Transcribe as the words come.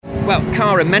Well,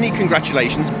 Caragh, many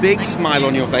congratulations. Big smile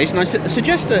on your face, and I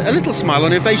suggest a little smile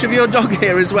on your face of your dog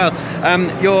here as well.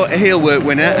 You're a Heelwork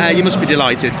winner. You must be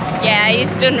delighted. Yeah,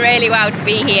 he's done really well to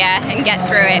be here and get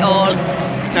through it all.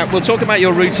 Now, we'll talk about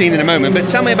your routine in a moment, but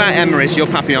tell me about Emerys, your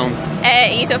papillon.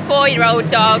 He's a 4-year-old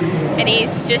dog, and he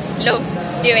just loves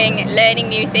learning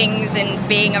new things and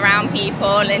being around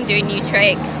people and doing new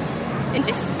tricks and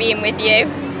just being with you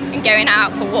and going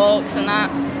out for walks and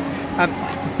that.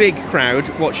 Big crowd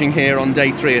watching here on day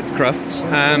 3 at Crufts.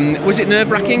 Was it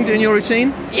nerve-wracking doing your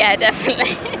routine? Yeah,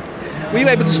 definitely. Were you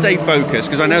able to stay focused?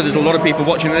 Because I know there's a lot of people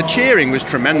watching, and the cheering was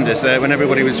tremendous when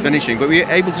everybody was finishing, but were you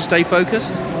able to stay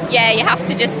focused? Yeah, you have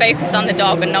to just focus on the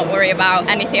dog and not worry about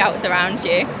anything else around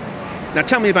you. Now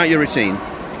tell me about your routine.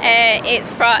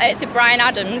 It's a Bryan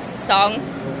Adams song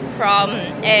from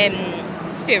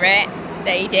Spirit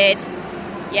that he did.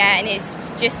 Yeah, and it's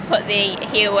just put the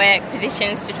Heelwork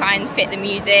positions to try and fit the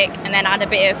music and then add a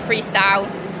bit of freestyle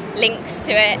links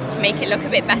to it to make it look a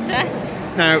bit better.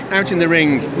 Now, out in the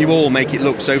ring, you all make it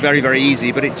look so very, very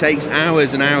easy, but it takes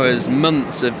hours and hours,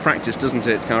 months of practice, doesn't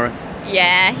it, Caragh?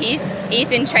 Yeah, he's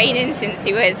been training since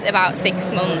he was about 6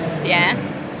 months, yeah.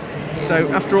 So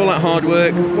after all that hard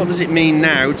work, what does it mean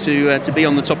now to be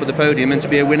on the top of the podium and to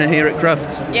be a winner here at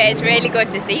Crufts? Yeah, it's really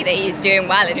good to see that he's doing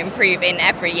well and improving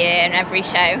every year and every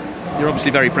show. You're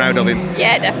obviously very proud of him.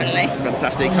 Yeah, definitely.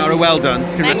 Fantastic. Caragh, well done.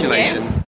 Congratulations. Thank you.